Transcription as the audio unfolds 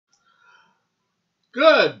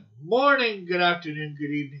Good morning, good afternoon,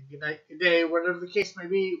 good evening, good night, good day, whatever the case may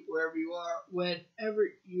be, wherever you are, whenever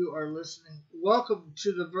you are listening. Welcome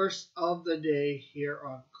to the verse of the day here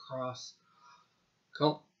on Cross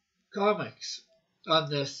Comics on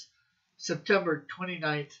this September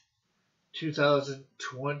 29th,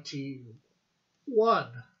 2021.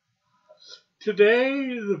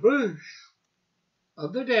 Today, the verse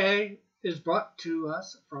of the day is brought to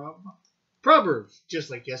us from Proverbs, just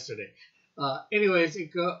like yesterday. And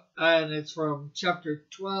it's from chapter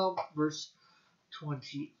 12, verse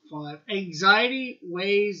 25. Anxiety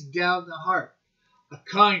weighs down the heart. A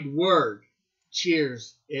kind word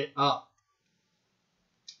cheers it up.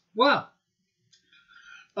 Well,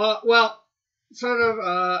 sort of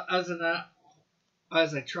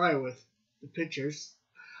as I try with the pictures,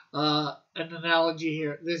 an analogy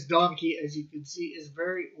here. This donkey, as you can see, is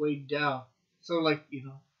very weighed down. So,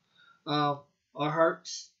 our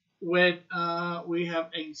hearts when we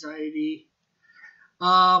have anxiety,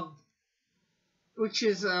 which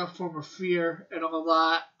is a form of fear and all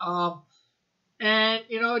that. And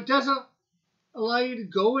it doesn't allow you to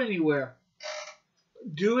go anywhere,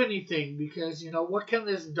 do anything, because what can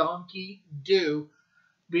this donkey do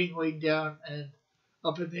being weighed down and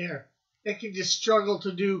up in the air? It can just struggle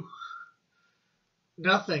to do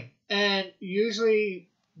nothing, and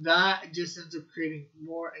usually that just ends up creating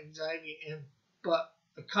more anxiety. But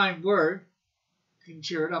a kind word can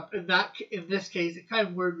cheer it up. In this case, a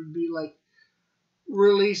kind word would be like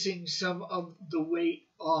releasing some of the weight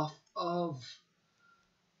off of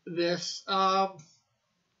this, off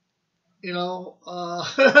of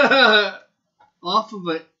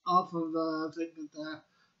it, off of the thing that the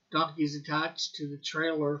donkey's attached to, the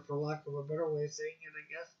trailer, for lack of a better way of saying it, I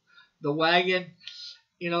guess, the wagon,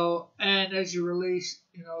 and as you release,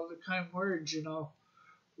 the kind words,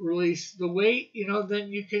 release the weight, then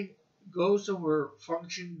you can go somewhere,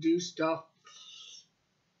 function, do stuff.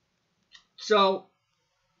 So,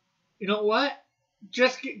 you know what?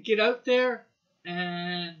 Just get out there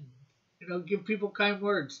and, give people kind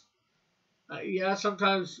words.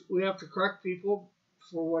 Sometimes we have to correct people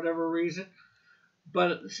for whatever reason, but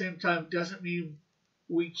at the same time, doesn't mean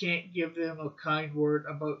we can't give them a kind word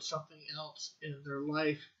about something else in their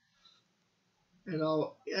life.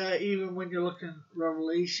 Even when you're looking at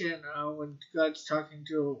Revelation, when God's talking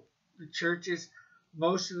to the churches,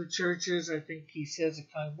 most of the churches, I think he says a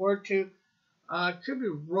kind word to. Could be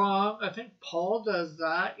wrong. I think Paul does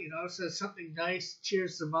that, says something nice,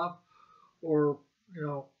 cheers them up, or,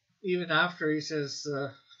 even after he says,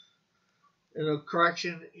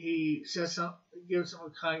 correction, he says gives them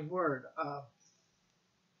a kind word.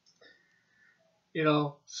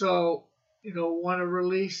 Want to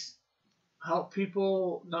release, help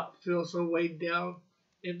people not feel so weighed down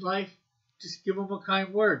in life, just give them a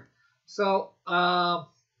kind word. So,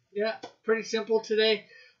 pretty simple today.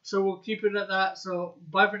 So we'll keep it at that. So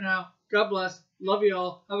bye for now. God bless. Love you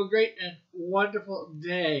all. Have a great and wonderful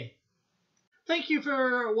day. Thank you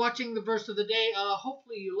for watching the verse of the day.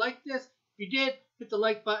 Hopefully you liked this. If you did, hit the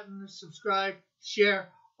like button, subscribe,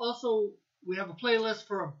 share. Also, we have a playlist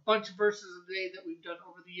for a bunch of verses of the day that we've done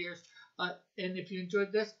over the years. And if you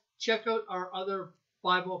enjoyed this, check out our other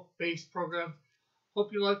Bible-based programs.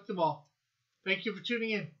 Hope you liked them all. Thank you for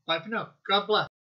tuning in. Bye for now. God bless.